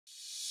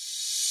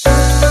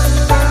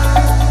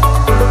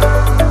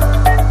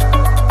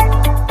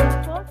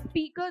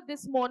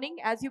this morning,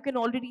 as you can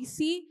already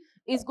see,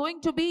 is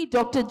going to be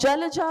Dr.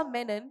 Jalaja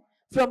Menon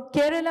from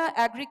Kerala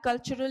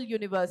Agricultural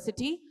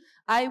University.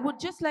 I would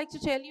just like to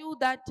tell you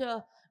that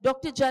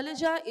Dr.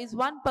 Jalaja is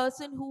one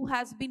person who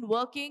has been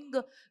working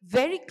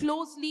very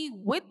closely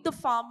with the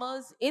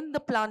farmers in the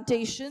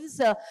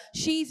plantations.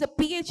 She's a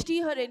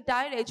PhD. Her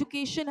entire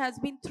education has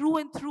been through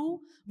and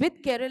through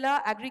with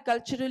Kerala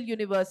Agricultural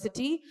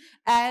University,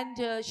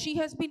 and she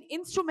has been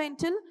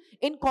instrumental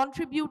in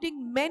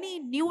contributing many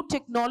new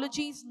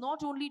technologies,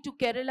 not only to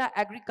Kerala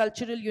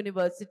Agricultural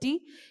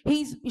University.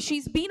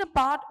 She's been a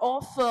part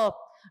of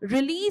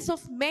release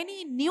of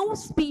many new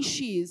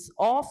species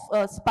of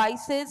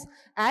spices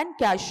and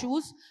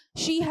cashews.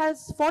 She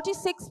has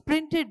 46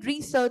 printed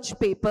research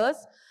papers.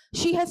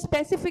 She has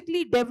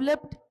specifically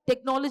developed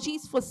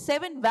technologies for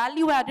 7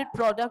 value-added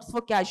products for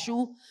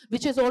cashew,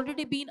 which has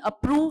already been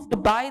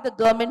approved by the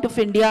Government of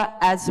India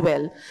as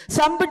well.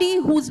 Somebody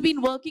who's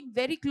been working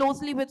very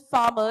closely with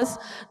farmers,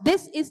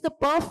 this is the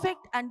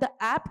perfect and the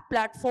apt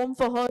platform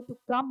for her to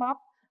come up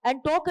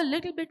and talk a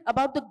little bit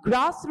about the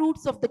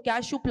grassroots of the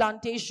cashew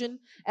plantation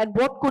and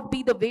what could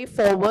be the way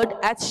forward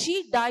as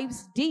she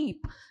dives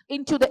deep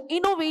into the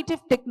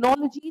innovative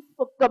technologies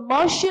for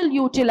commercial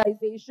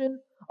utilization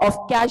of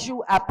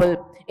cashew apple.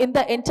 In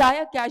the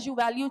entire cashew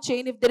value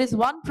chain, if there is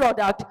one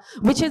product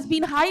which has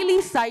been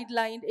highly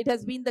sidelined, it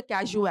has been the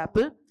cashew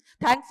apple.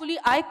 Thankfully,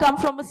 I come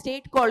from a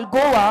state called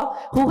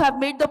Goa, who have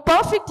made the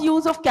perfect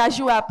use of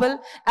cashew apple,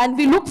 and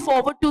we look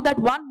forward to that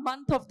 1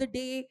 month of the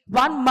day,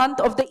 1 month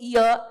of the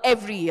year,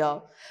 every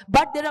year.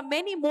 But there are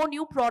many more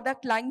new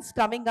product lines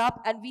coming up,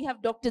 and we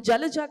have Dr.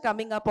 Jalaja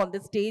coming up on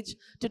the stage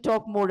to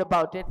talk more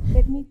about it.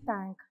 Let me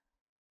thank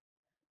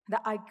the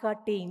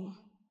AICA team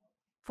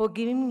for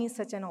giving me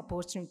such an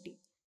opportunity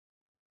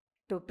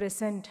to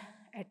present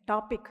a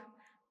topic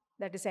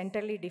that is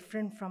entirely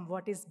different from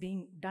what is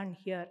being done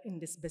here in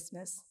this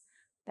business,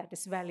 that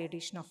is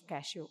validation of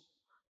cashew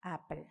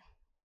apple.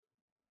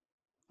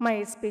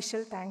 My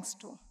special thanks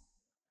to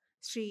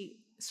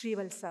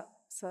Srivalsa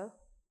sir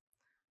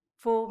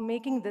for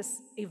making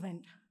this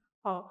event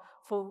or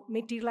for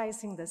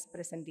materializing this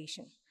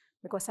presentation,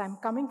 because I'm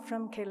coming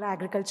from Kerala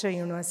Agriculture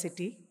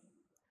University,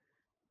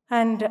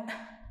 and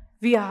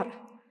we are,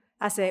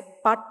 as a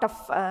part of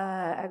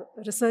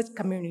research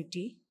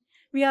community,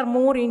 we are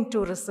more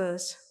into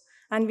research,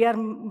 and we are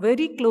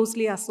very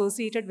closely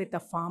associated with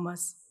the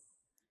farmers.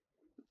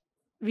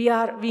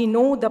 We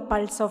know the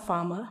pulse of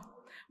farmer.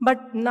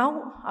 But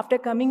now, after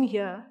coming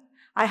here,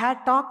 I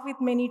had talked with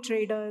many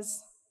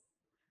traders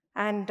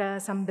and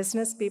some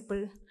business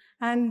people,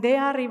 and they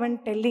are even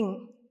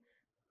telling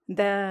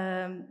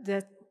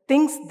the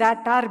things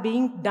that are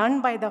being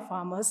done by the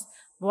farmers,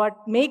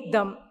 what make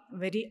them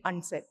very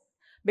unsafe.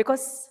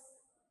 Because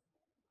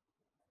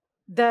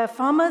the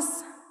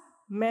farmers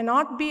may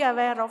not be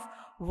aware of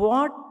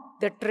what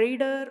the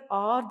trader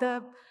or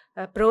the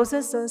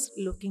processors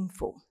looking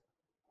for.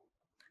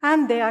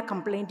 And they are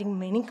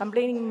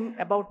complaining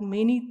about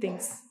many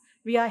things.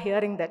 We are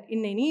hearing that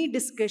in any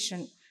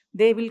discussion,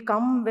 they will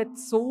come with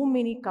so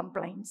many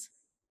complaints.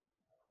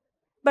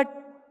 But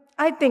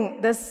I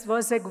think this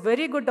was a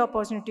very good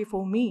opportunity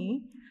for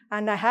me,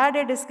 and I had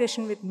a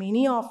discussion with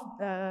many of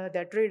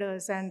the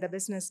traders and the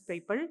business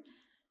people,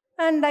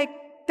 and I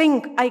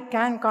think I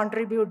can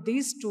contribute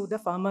these to the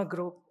farmer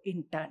group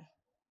in turn.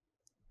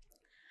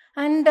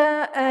 And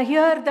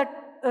here the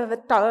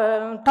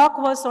talk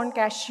was on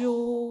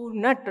cashew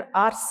nut,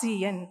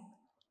 RCN,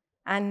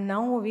 and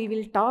now we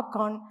will talk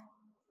on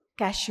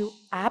cashew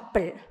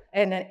apple,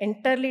 an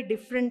entirely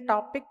different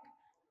topic.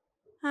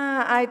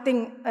 I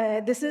think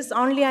this is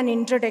only an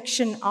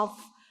introduction of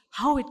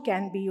how it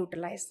can be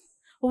utilized,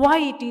 why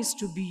it is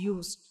to be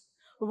used,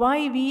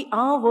 why we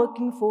are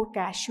working for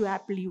cashew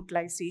apple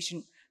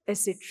utilization.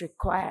 Is it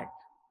required?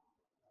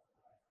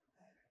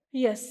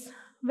 Yes,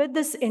 with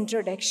this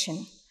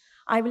introduction,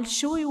 I will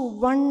show you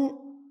one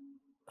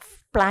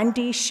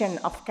plantation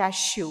of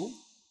cashew,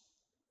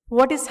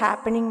 what is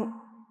happening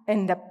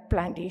in the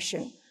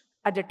plantation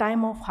at the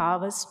time of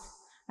harvest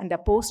and the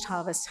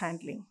post-harvest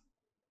handling.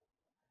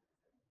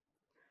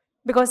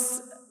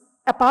 Because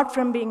apart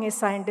from being a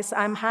scientist,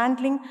 I'm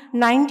handling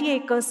 90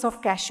 acres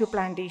of cashew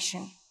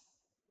plantation.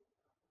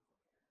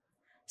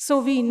 So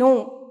we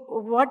know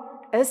what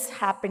is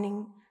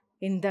happening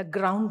in the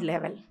ground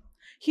level.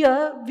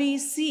 Here we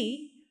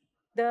see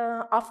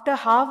after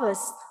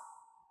harvest,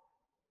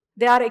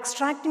 they are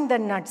extracting the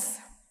nuts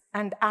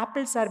and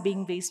apples are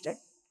being wasted.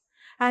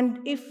 And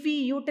if we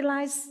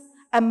utilize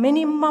a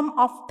minimum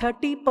of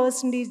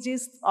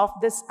 30% of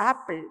this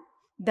apple,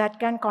 that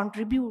can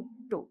contribute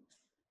to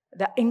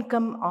the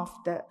income of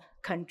the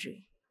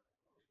country.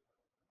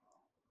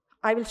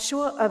 I will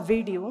show a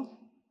video.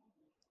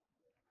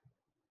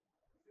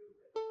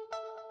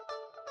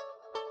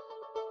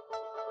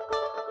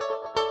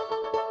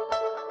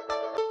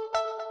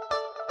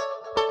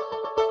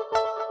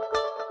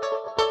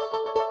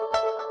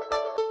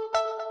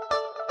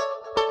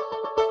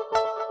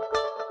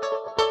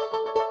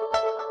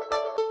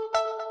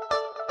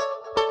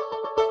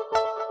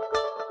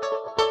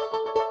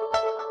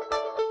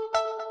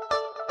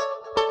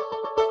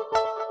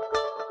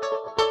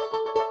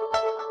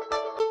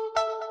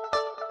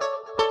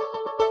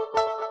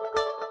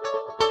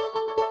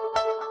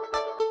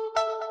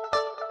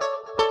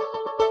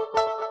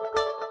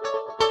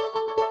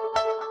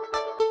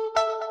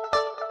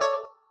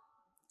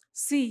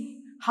 See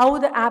how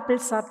the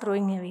apples are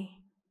throwing away.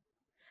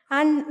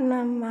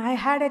 And I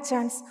had a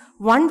chance.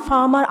 One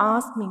farmer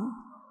asked me,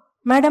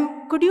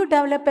 Madam, could you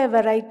develop a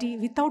variety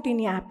without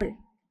any apple?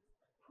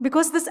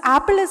 Because this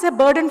apple is a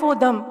burden for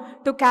them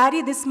to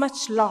carry this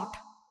much lot.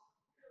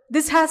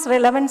 This has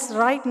relevance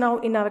right now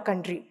in our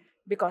country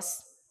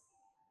because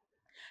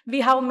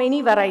we have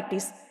many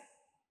varieties.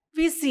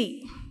 We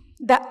see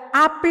the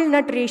apple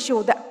nut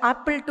ratio, the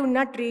apple to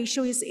nut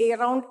ratio is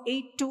around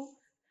 8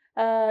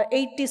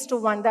 is to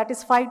 1. That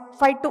is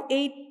 5 to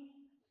 8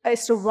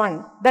 is to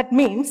 1. That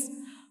means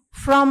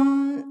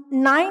from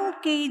 9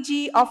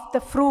 kg of the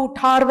fruit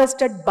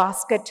harvested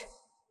basket.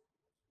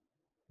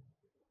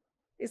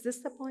 Is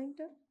this the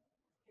pointer?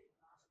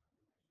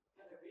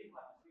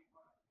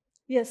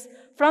 Yes,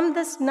 from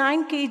this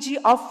 9 kg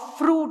of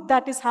fruit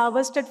that is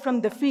harvested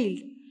from the field,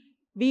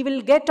 we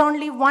will get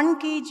only 1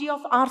 kg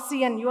of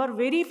RCN. You are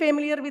very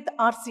familiar with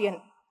RCN,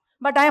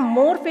 but I am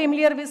more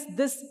familiar with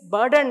this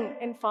burden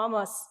in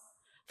farmers.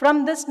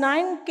 From this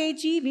 9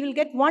 kg, we will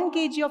get 1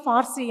 kg of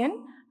RCN,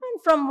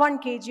 and from 1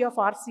 kg of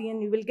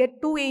RCN, you will get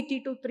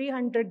 280 to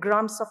 300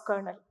 grams of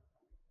kernel.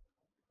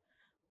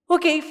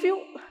 Okay,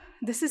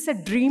 this is a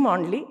dream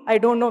only. I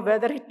don't know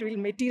whether it will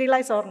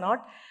materialize or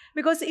not.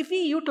 Because if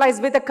we utilize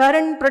with the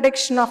current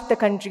production of the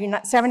country,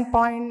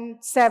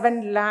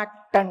 7.7 lakh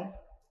ton,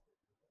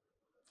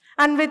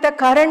 and with the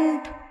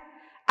current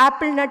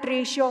apple nut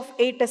ratio of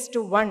 8 is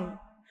to 1,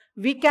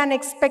 we can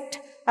expect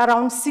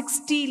around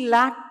 60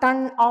 lakh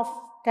ton of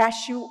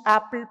cashew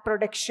apple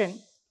production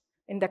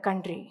in the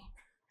country.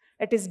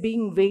 It is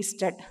being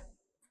wasted.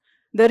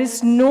 There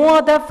is no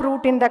other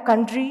fruit in the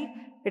country.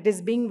 It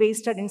is being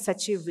wasted in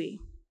such a way.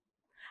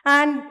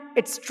 And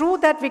it's true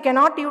that we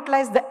cannot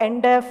utilize the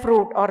entire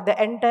fruit or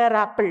the entire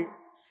apple.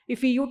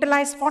 If we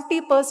utilize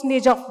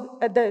 40%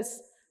 of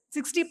this,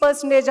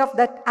 60% of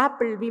that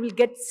apple, we will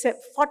get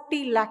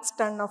 40 lakhs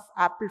ton of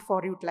apple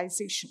for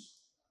utilization.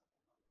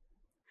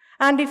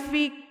 And if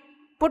we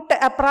put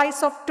a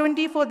price of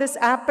 20 for this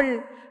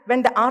apple,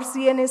 when the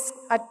RCN is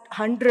at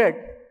 100,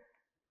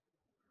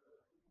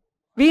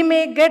 we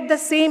may get the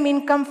same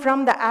income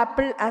from the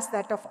apple as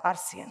that of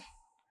RCN.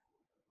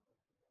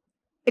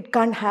 It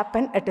can't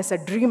happen, it is a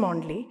dream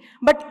only.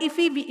 But if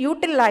we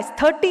utilize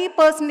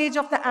 30%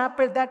 of the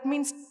apple, that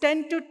means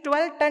 10 to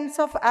 12 tons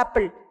of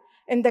apple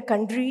in the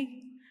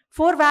country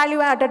for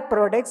value-added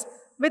products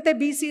with a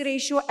BC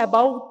ratio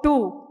above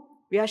 2,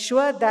 we are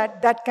sure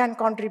that that can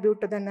contribute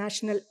to the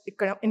national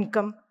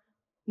income,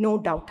 no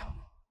doubt.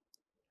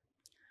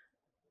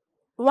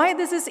 Why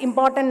this is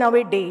important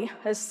nowadays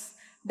is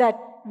that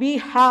we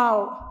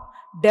have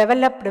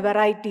developed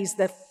varieties.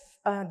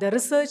 The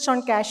research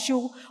on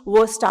cashew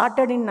was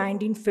started in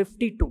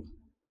 1952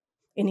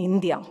 in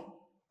India,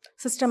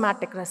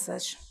 systematic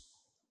research.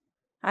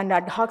 And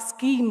ad hoc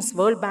schemes,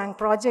 World Bank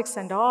projects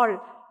and all,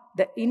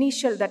 the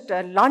initial,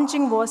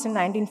 launching was in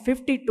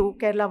 1952.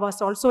 Kerala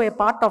was also a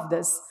part of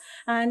this.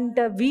 And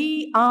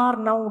we are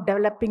now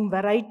developing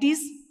varieties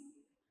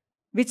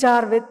which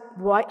are with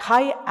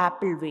high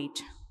apple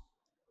weight.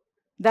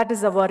 That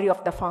is the worry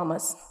of the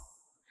farmers.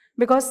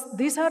 Because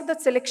these are the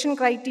selection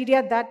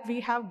criteria that we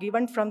have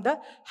given from the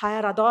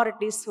higher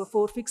authorities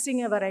for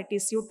fixing a variety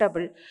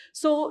suitable.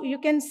 So you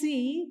can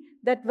see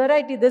that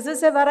variety, this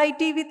is a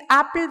variety with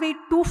apple weight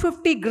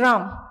 250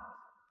 gram.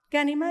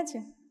 Can you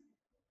imagine?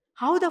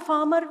 How the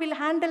farmer will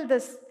handle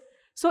this?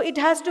 So it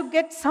has to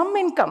get some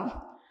income.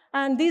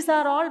 And these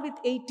are all with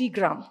 80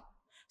 gram.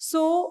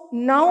 So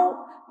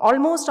now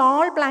almost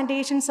all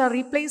plantations are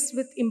replaced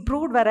with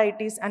improved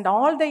varieties, and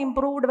all the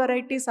improved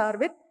varieties are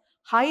with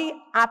high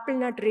apple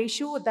nut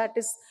ratio, that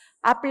is,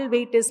 apple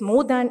weight is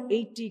more than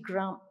 80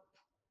 gram.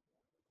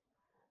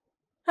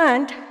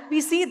 And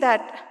we see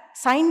that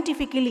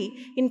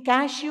scientifically in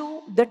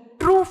cashew, the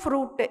true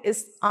fruit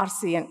is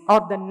RCN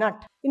or the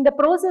nut. In the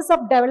process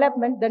of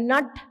development, the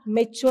nut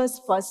matures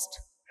first.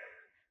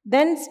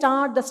 Then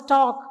start the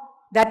stalk.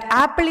 That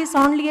apple is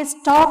only a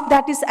stalk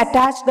that is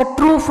attached the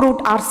true fruit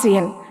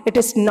RCN. It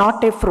is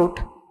not a fruit.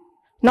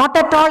 Not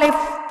at all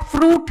a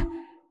fruit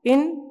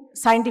in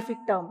scientific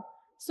term.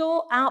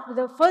 So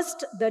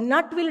the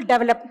nut will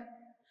develop.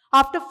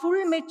 After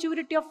full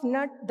maturity of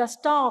nut, the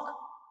stalk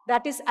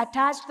that is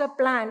attached to the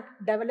plant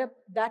develop,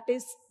 that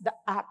is the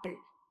apple.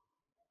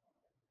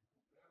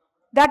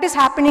 That is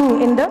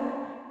happening in the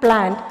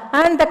plant.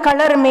 And the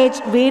color may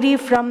vary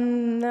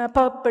from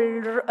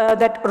purple,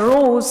 that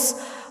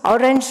rose,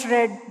 orange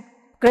red,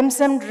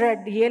 crimson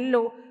red,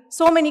 yellow.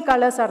 So many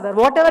colors are there.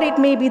 Whatever it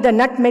may be, the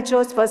nut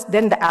matures first,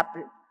 then the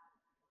apple.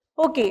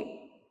 Okay.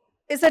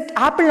 Is it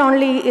apple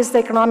only is the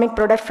economic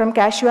product from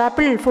cashew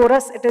apple? For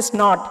us, it is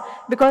not.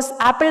 Because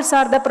apples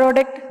are the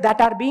product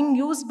that are being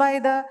used by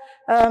the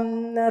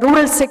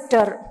rural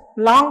sector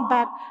long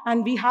back,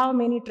 and we have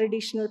many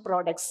traditional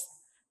products.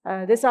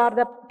 These are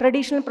the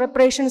traditional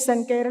preparations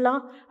in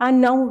Kerala,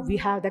 and now we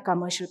have the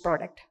commercial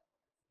product.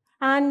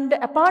 And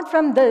apart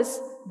from this,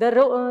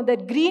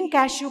 the green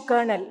cashew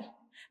kernel,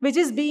 which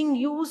is being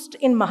used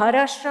in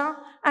Maharashtra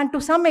and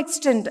to some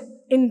extent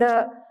in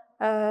the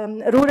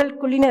rural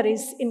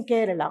culinaries in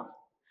Kerala.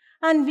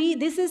 And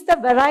this is the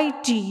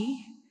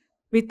variety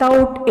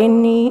without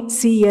any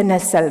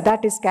CNSL,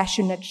 that is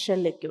cashew nut shell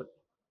liquid.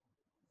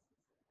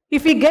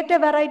 If we get a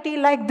variety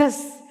like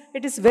this,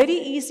 it is very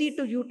easy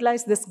to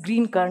utilize this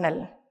green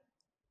kernel.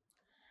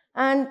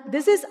 And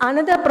this is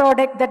another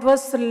product that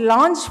was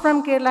launched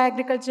from Kerala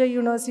Agriculture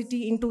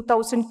University in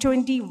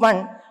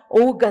 2021,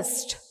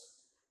 August.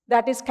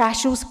 That is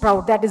cashew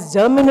sprout, that is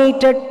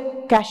germinated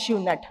cashew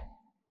nut.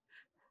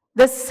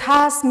 This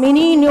has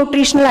many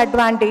nutritional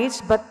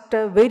advantages, but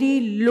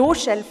very low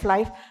shelf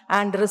life,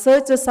 and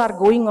researchers are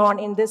going on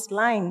in this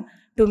line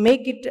to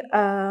make it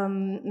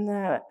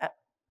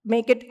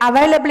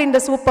available in the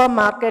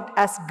supermarket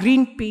as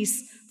green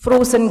peas,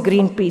 frozen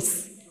green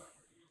peas.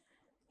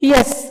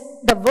 Yes,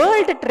 the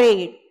world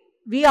trade,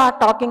 we are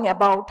talking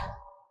about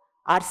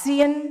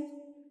RCN,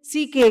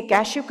 CK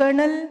cashew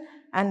kernel,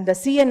 and the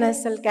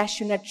CNSL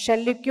cashew nut shell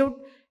liquid.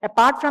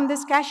 Apart from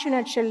this cashew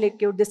nut shell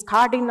liquid, this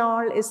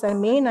cardinal is a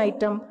main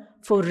item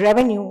for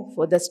revenue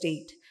for the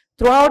state.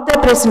 Throughout the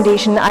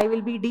presentation, I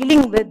will be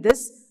dealing with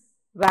this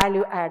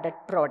value-added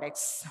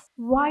products.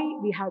 Why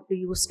we have to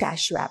use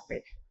cashew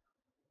apple?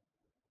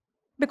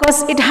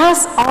 Because it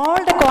has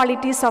all the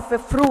qualities of a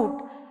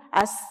fruit,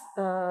 as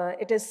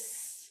it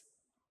is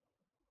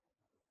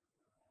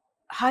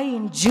high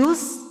in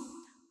juice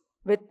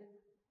with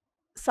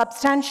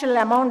substantial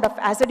amount of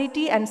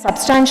acidity and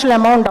substantial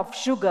amount of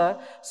sugar.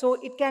 So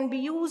it can be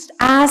used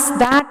as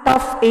that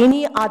of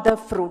any other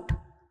fruit,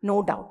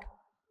 no doubt.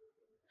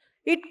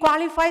 It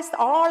qualifies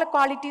all the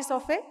qualities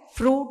of a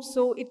fruit,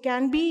 so it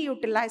can be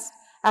utilized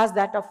as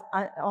that of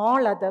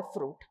all other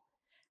fruit.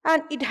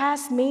 And it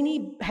has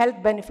many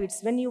health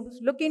benefits. When you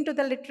look into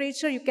the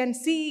literature, you can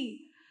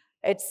see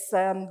its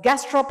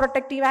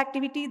gastroprotective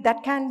activity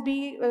that can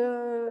be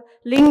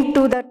linked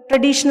to the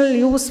traditional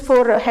use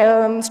for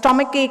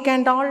stomach ache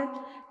and all.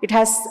 It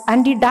has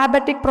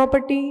anti-diabetic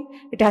property,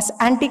 it has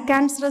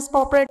anti-cancerous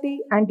property,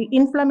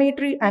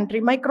 anti-inflammatory,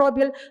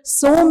 antimicrobial.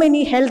 So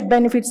many health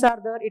benefits are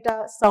there, it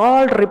is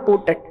all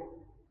reported.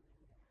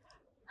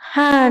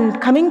 And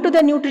coming to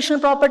the nutritional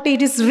property,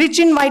 it is rich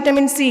in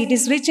vitamin C. It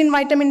is rich in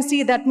vitamin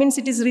C, that means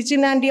it is rich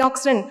in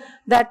antioxidant.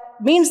 That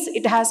means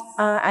it has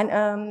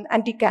an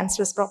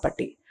anti-cancerous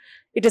property.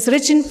 It is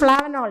rich in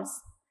flavonols.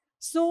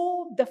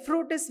 So the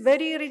fruit is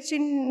very rich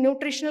in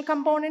nutritional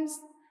components.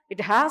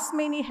 It has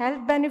many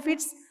health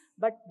benefits,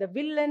 but the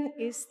villain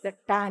is the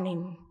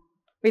tannin.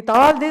 With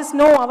all this,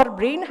 no, our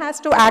brain has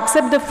to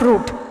accept the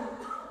fruit.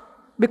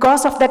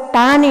 Because of the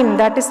tannin,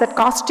 that is the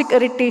caustic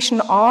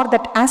irritation or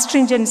that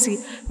astringency,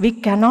 we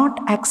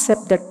cannot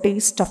accept the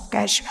taste of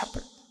cashew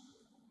apple.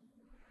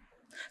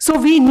 So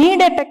we need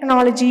a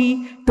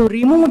technology to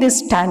remove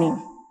this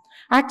tannin.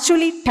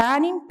 Actually,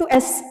 tannin to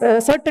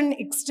a certain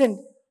extent,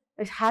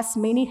 it has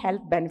many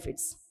health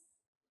benefits.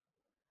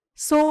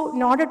 So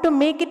in order to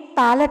make it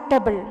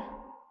palatable,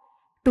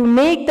 to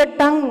make the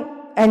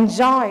tongue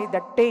enjoy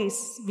the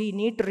taste, we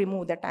need to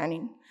remove the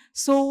tannin.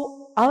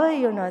 So our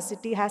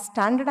university has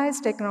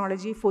standardized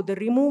technology for the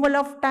removal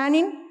of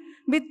tannin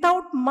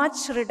without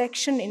much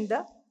reduction in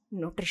the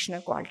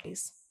nutritional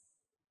qualities.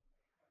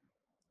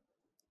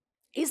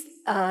 Is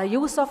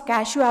use of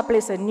cashew apple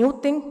is a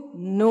new thing?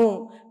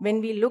 No.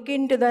 When we look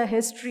into the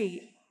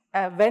history,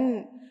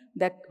 when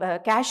the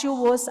cashew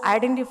was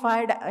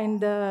identified in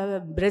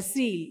the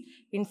Brazil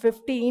in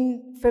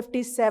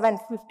 1557,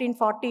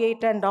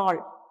 1548 and all,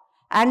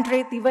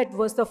 Andre Thivet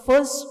was the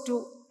first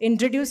to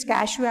introduce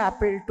cashew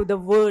apple to the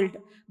world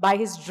by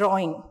his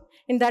drawing.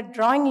 In that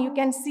drawing, you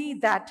can see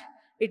that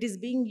it is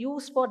being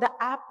used for the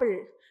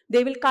apple.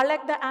 They will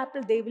collect the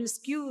apple, they will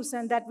squeeze,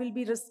 and that will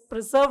be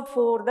preserved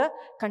for the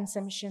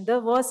consumption. There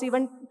was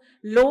even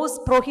laws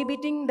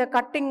prohibiting the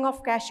cutting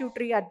of cashew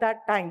tree at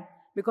that time,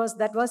 because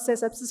that was a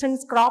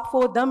subsistence crop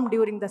for them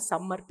during the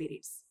summer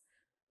periods.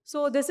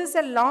 So this is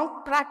a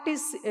long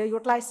practice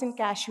utilizing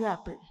cashew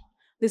apple.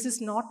 This is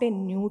not a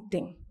new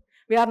thing.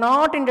 We are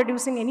not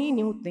introducing any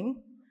new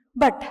thing,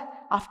 but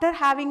after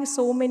having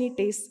so many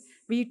tastes,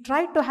 we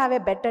try to have a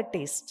better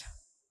taste.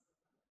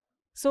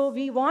 So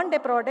we want a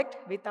product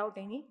without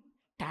any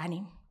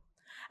tannin.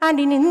 And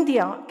in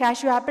India,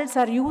 cashew apples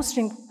are used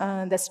in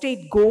the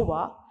state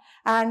Goa,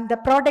 and the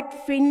product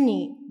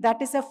Finni,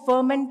 that is a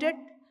fermented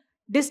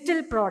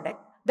distilled product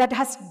that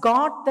has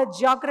got the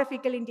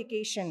geographical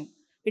indication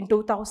in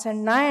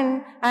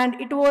 2009, and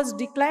it was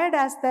declared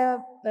as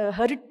the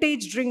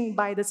heritage drink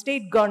by the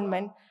state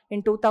government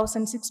in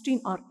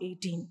 2016 or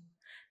 18.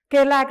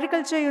 Kerala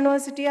Agriculture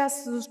University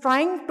is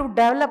trying to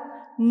develop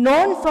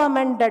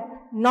non-fermented,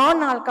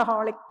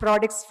 non-alcoholic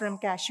products from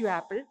cashew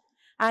apple,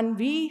 and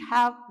we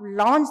have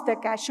launched the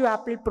cashew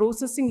apple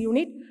processing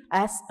unit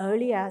as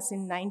early as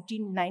in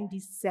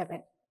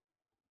 1997.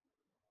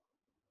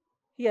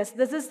 Yes,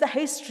 this is the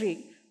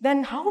history.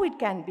 Then how it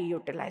can be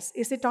utilized?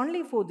 Is it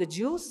only for the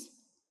juice?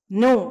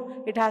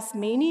 No, it has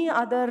many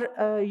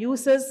other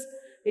uses.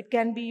 It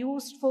can be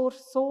used for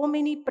so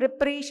many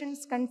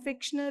preparations,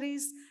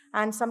 confectionaries,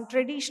 and some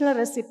traditional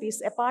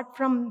recipes. Apart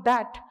from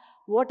that,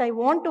 what I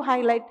want to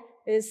highlight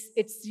is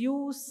its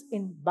use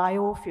in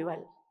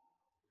biofuel.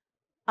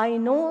 I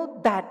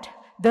know that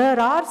there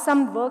are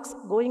some works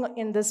going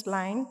in this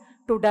line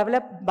to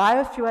develop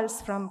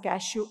biofuels from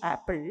cashew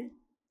apple.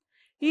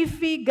 If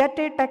we get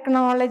a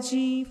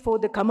technology for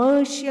the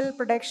commercial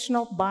production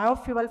of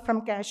biofuel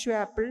from cashew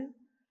apple,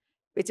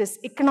 which is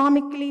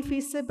economically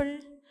feasible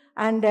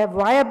and a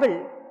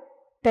viable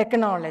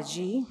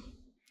technology,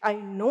 I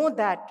know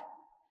that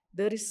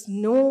there is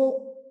no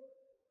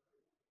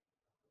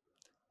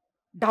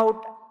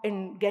doubt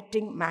in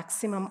getting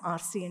maximum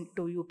RC and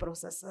 2U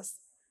processes,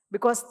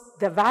 because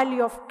the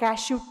value of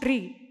cashew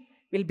tree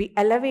will be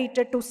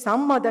elevated to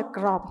some other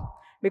crop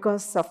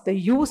because of the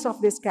use of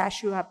this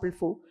cashew apple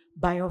for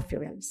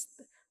biofuels.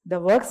 The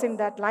works in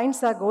that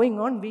lines are going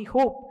on. We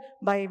hope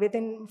by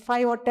within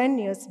 5 or 10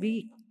 years,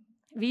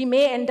 we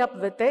may end up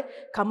with a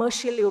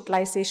commercial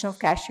utilization of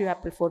cashew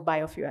apple for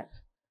biofuel.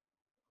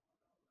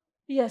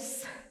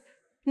 Yes.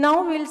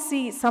 Now we'll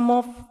see some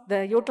of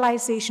the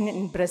utilization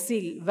in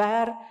Brazil,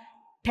 where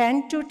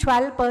 10 to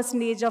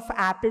 12% of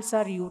apples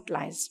are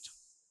utilized.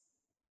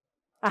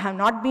 I have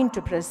not been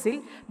to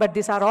Brazil, but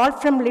these are all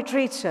from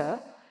literature,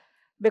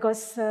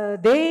 because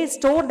they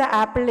store the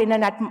apple in a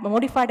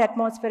modified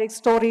atmospheric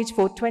storage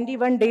for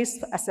 21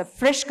 days as a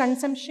fresh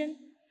consumption.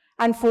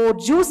 And for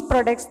juice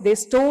products, they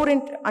store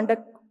it under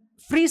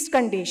freeze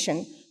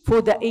condition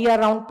for the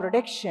year-round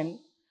production.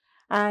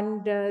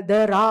 And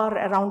there are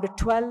around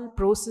 12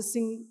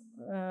 processing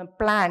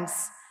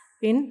plants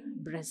in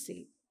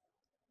Brazil.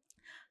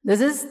 This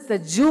is the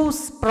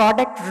juice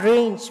product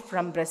range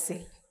from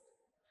Brazil.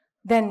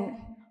 Then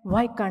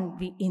why can't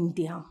we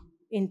India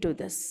into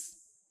this?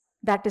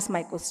 That is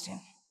my question.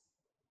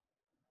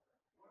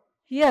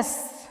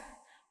 Yes,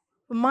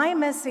 my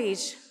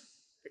message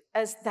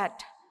is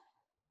that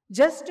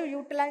just to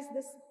utilize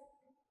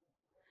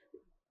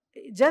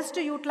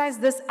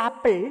this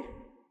apple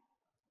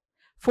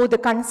for the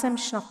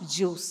consumption of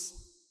juice.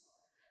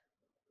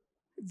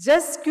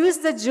 Just squeeze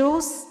the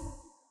juice,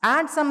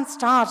 add some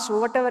starch,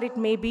 whatever it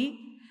may be,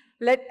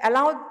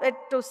 allow it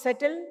to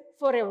settle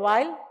for a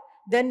while,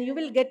 then you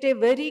will get a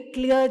very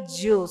clear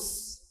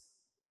juice,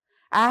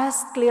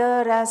 as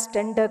clear as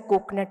tender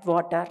coconut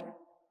water,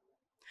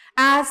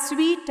 as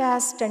sweet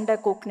as tender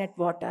coconut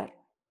water,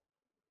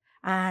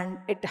 and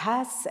it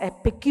has a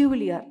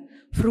peculiar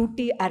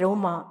fruity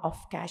aroma of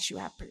cashew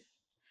apple.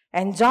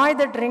 Enjoy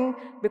the drink,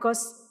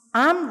 because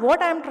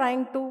what I'm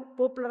trying to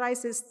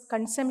popularize is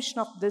consumption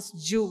of this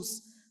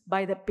juice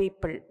by the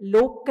people,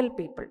 local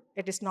people.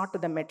 It is not to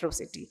the metro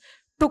city.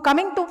 For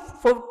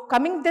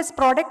coming this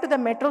product to the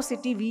metro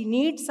city, we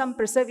need some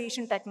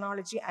preservation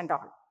technology and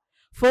all.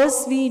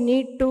 First, we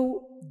need to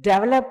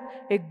develop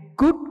a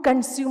good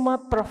consumer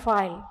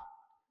profile.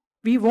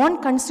 We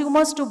want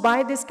consumers to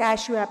buy these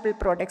cashew apple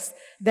products.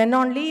 Then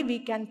only we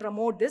can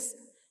promote this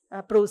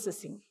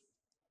processing.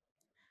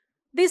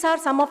 These are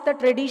some of the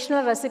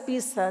traditional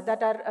recipes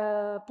that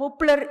are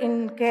popular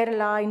in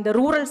Kerala, in the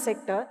rural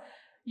sector.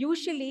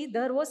 Usually,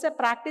 there was a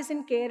practice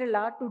in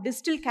Kerala to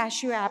distill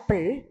cashew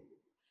apple,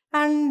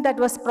 and that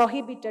was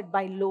prohibited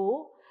by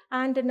law.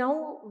 And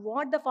now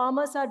what the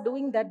farmers are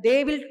doing, that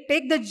they will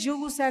take the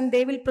juice and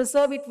they will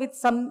preserve it with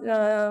some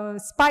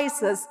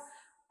spices,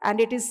 and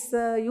it is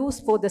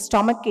used for the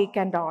stomach ache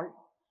and all.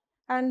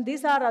 And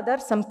these are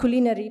some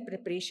culinary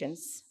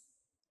preparations.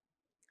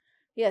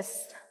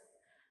 Yes.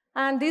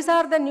 And these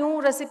are the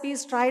new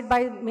recipes tried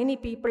by many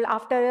people.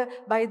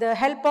 By the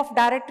help of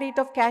Directorate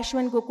of Cashew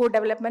and Cocoa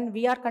Development,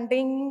 we are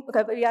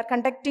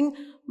conducting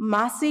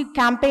massive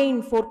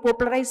campaign for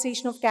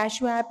popularization of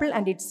cashew apple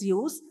and its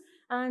use.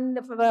 And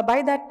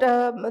by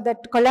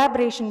that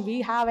collaboration, we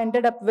have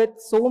ended up with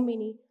so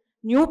many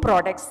new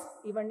products,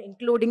 even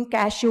including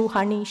cashew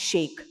honey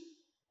shake.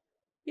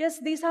 Yes,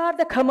 these are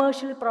the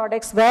commercial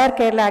products where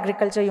Kerala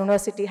Agriculture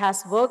University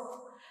has worked.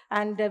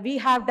 And we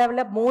have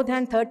developed more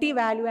than 30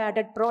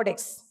 value-added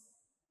products.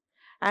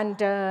 And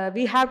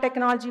we have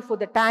technology for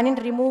the tannin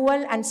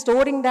removal and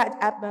storing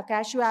the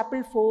cashew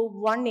apple for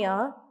 1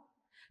 year,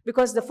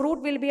 because the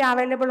fruit will be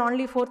available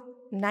only for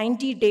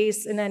 90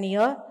 days in a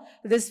year.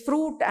 This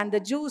fruit and the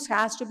juice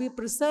has to be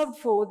preserved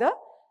for the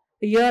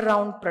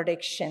year-round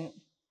production.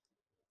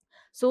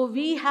 So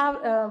we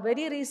have,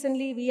 very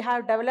recently, we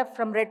have developed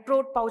from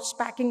retro pouch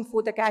packing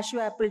for the cashew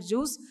apple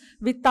juice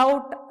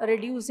without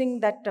reducing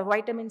that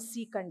vitamin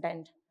C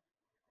content.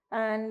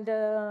 And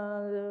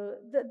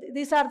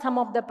these are some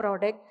of the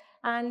products.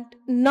 And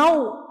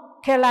now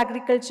Kerala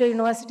Agriculture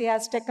University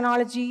has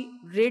technology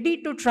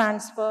ready to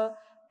transfer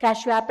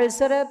cashew apple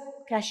syrup,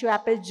 cashew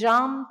apple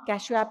jam,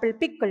 cashew apple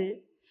pickle,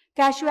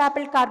 cashew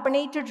apple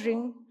carbonated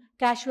drink,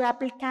 cashew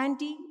apple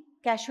candy,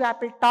 cashew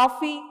apple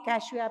toffee,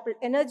 cashew apple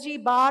energy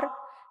bar,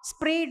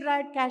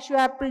 spray-dried cashew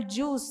apple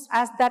juice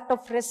as that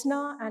of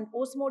Fresna, and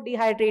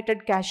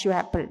osmo-dehydrated cashew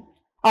apple.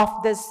 Of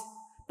this,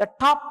 the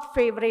top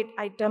favorite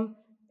item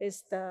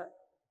is the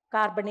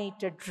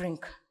carbonated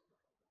drink.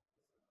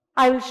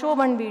 I will show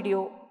one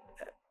video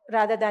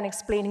rather than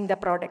explaining the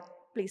product.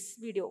 Please,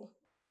 video.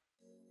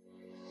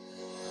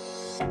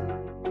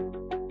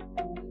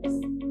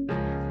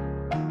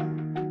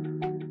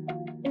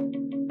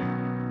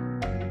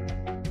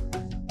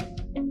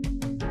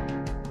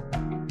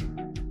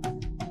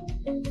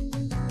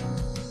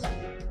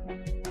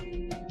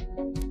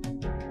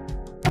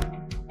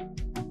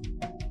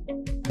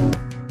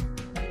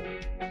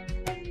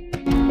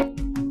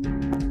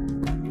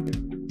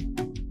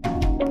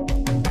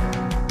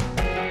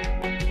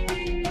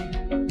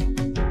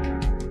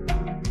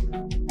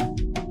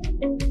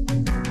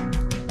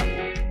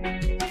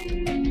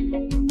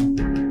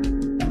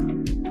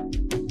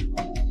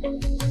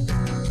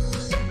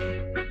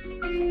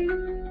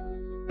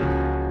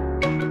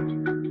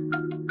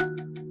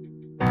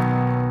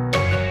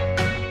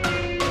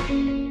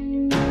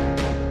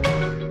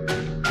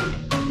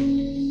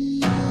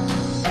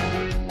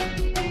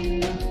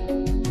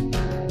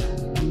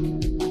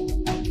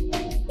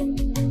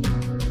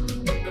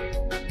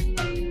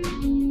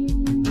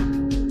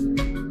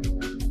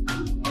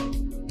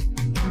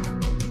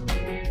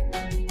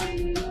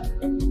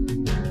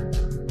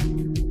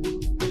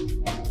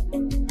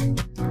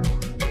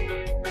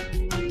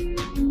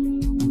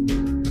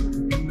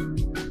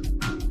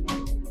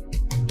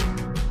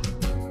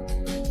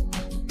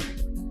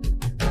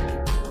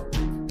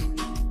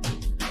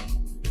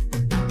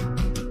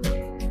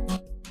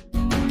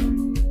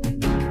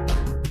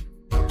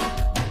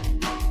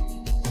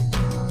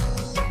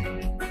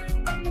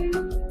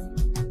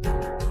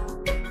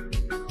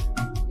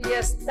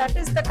 That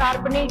is the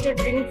carbonated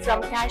drink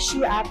from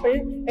cashew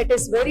apple. It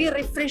is very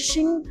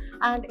refreshing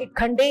and it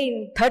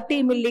contains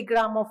 30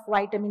 milligram of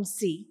vitamin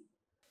C.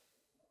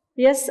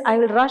 Yes, I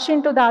will rush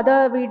into the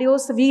other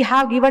videos. We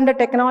have given the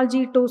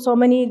technology to so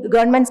many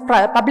governments,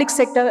 public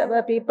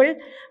sector people,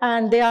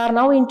 and they are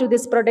now into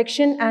this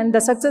production. And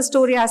the success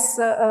story, as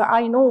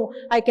I know,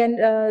 I can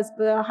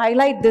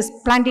highlight this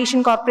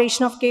Plantation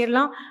Corporation of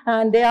Kerala,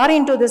 and they are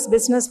into this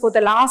business for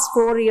the last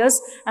 4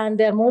 years. And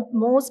their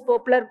most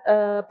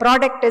popular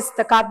product is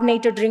the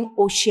carbonated drink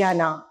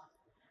Oceana.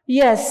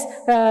 Yes,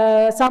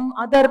 some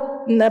other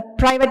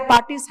private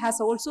parties has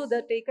also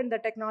taken the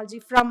technology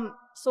from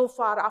so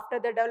far after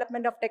the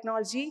development of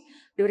technology.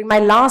 During my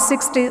last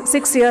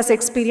 6 years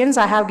experience,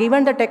 I have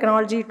given the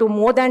technology to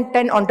more than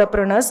 10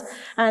 entrepreneurs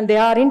and they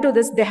are into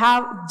this, they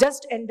have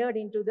just entered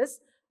into this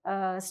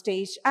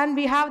stage. And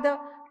we have the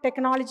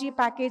technology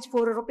package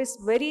for rupees,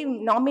 very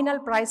nominal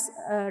price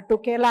to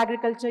Kerala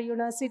Agriculture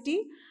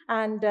University,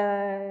 and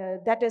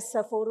that is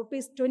for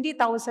rupees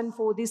 20,000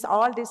 for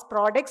all these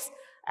products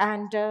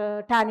and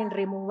tannin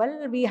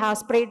removal. We have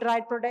spray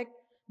dried product,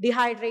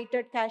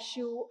 dehydrated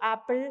cashew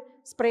apple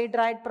spray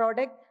dried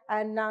product,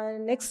 and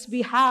next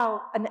we have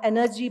an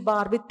energy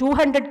bar with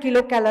 200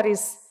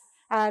 kilocalories,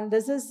 and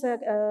this is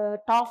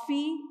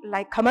toffee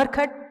like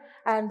kamarkhat,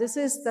 and this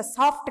is the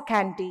soft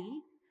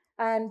candy.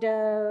 And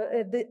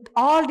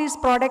all these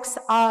products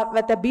are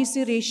with a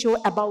BC ratio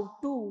above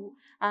 2,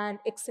 and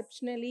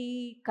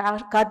exceptionally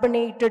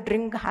carbonated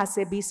drink has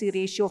a BC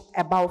ratio of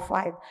above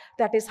 5.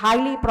 That is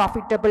highly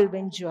profitable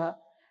venture.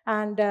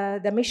 And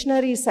the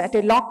machineries, at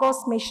a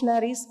low-cost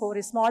machineries for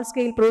a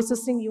small-scale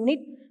processing unit,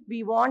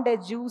 we want a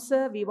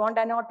juicer, we want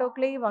an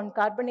autoclave, one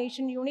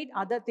carbonation unit,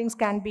 other things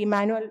can be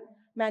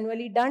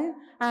manually done,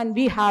 and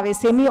we have a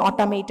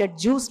semi-automated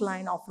juice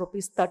line of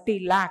rupees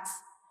 30 lakhs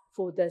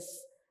for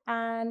this.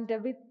 And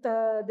with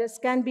this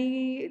can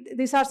be,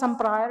 these are some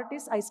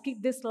priorities. I skip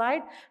this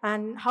slide.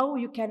 And how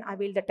you can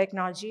avail the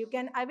technology. You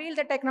can avail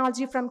the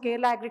technology from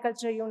Kerala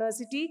Agriculture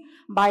University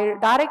by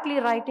directly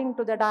writing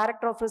to the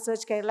Director of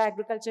Research, Kerala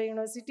Agriculture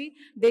University.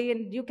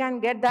 You can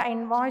get the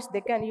invoice,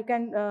 you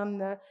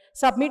can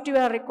submit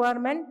your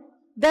requirement.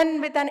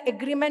 Then with an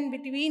agreement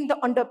between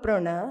the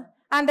entrepreneur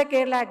and the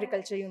Kerala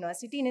Agriculture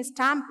University in a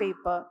stamp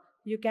paper,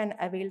 you can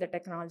avail the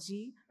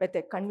technology with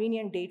a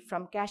convenient date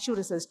from Cashew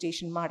Research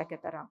Station,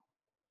 Madakatara.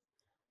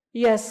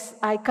 Yes,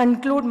 I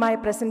conclude my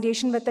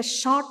presentation with a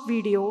short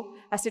video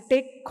as a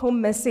take-home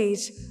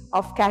message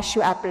of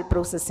cashew apple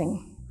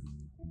processing.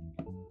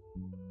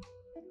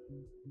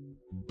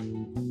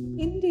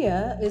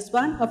 India is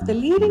one of the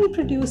leading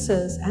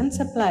producers and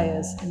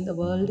suppliers in the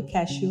world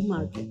cashew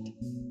market.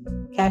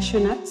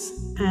 Cashew nuts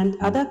and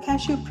other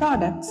cashew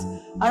products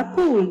are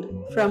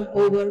pulled from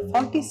over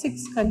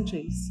 46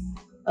 countries,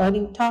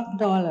 earning top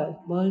dollar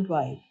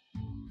worldwide.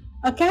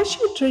 A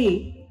cashew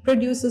tree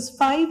produces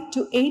 5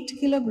 to 8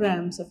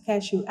 kilograms of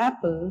cashew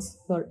apples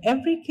for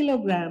every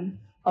kilogram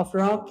of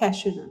raw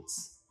cashew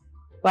nuts.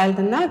 While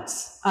the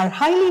nuts are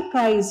highly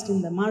prized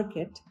in the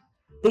market,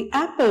 the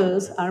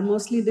apples are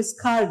mostly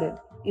discarded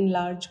in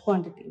large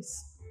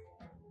quantities.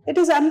 It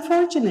is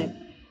unfortunate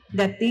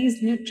that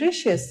these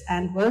nutritious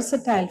and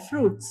versatile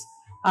fruits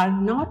are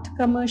not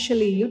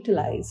commercially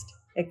utilized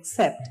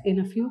except in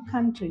a few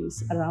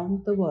countries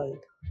around the world.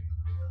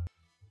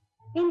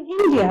 In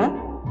India,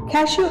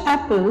 cashew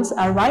apples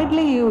are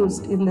widely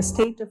used in the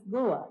state of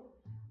Goa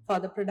for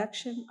the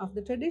production of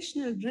the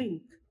traditional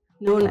drink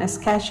known as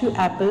cashew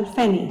apple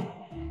feni,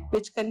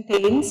 which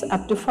contains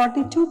up to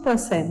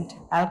 42%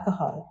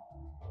 alcohol.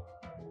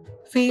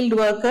 Field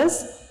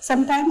workers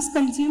sometimes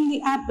consume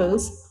the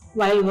apples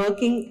while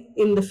working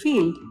in the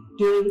field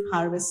during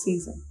harvest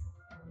season.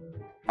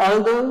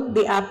 Although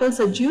the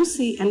apples are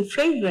juicy and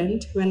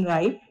fragrant when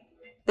ripe,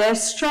 their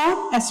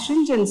strong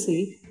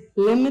astringency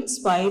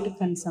limits wide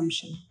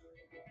consumption.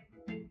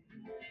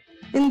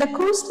 In the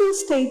coastal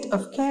state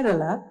of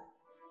Kerala,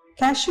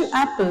 cashew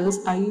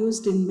apples are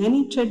used in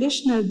many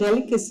traditional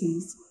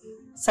delicacies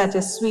such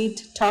as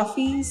sweet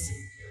toffees,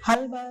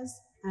 halwas,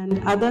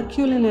 and other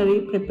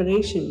culinary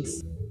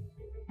preparations.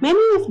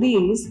 Many of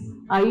these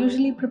are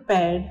usually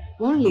prepared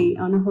only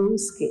on a home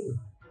scale.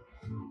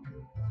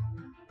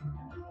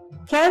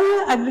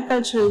 Kerala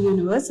Agricultural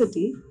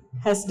University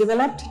has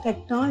developed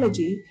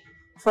technology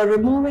for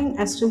removing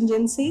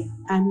astringency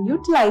and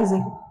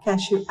utilizing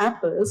cashew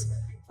apples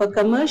for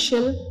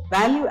commercial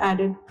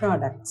value-added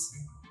products.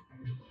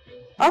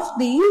 Of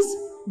these,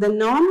 the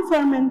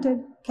non-fermented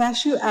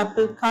cashew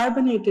apple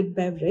carbonated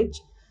beverage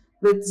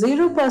with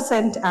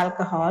 0%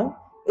 alcohol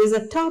is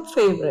a top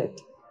favorite,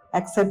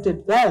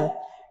 accepted well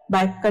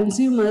by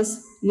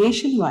consumers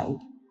nationwide.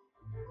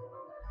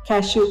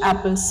 Cashew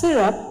apple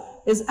syrup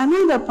is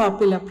another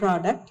popular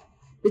product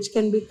which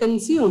can be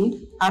consumed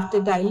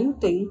after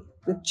diluting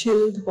with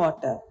chilled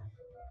water.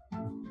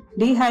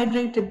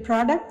 Dehydrated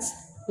products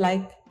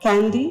like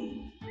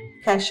candy,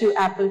 cashew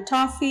apple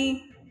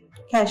toffee,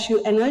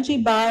 cashew energy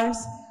bars,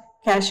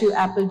 cashew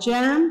apple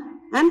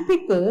jam, and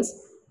pickles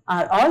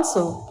are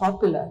also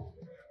popular.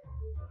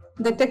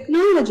 The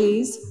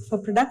technologies for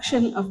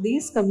production of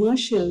these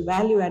commercial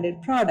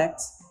value-added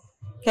products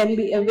can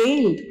be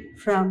availed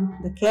from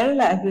the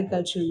Kerala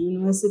Agricultural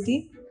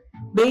University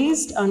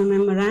based on a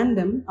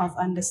memorandum of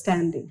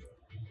understanding.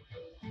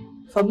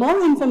 For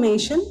more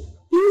information,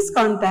 please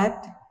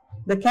contact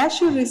the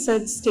Cashew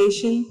Research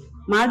Station,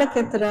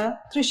 Madakethra,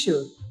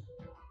 Thrissur.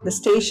 The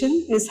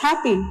station is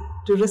happy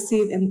to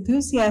receive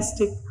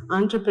enthusiastic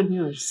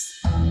entrepreneurs.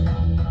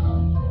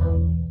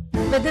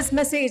 With this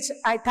message,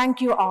 I thank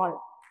you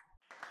all.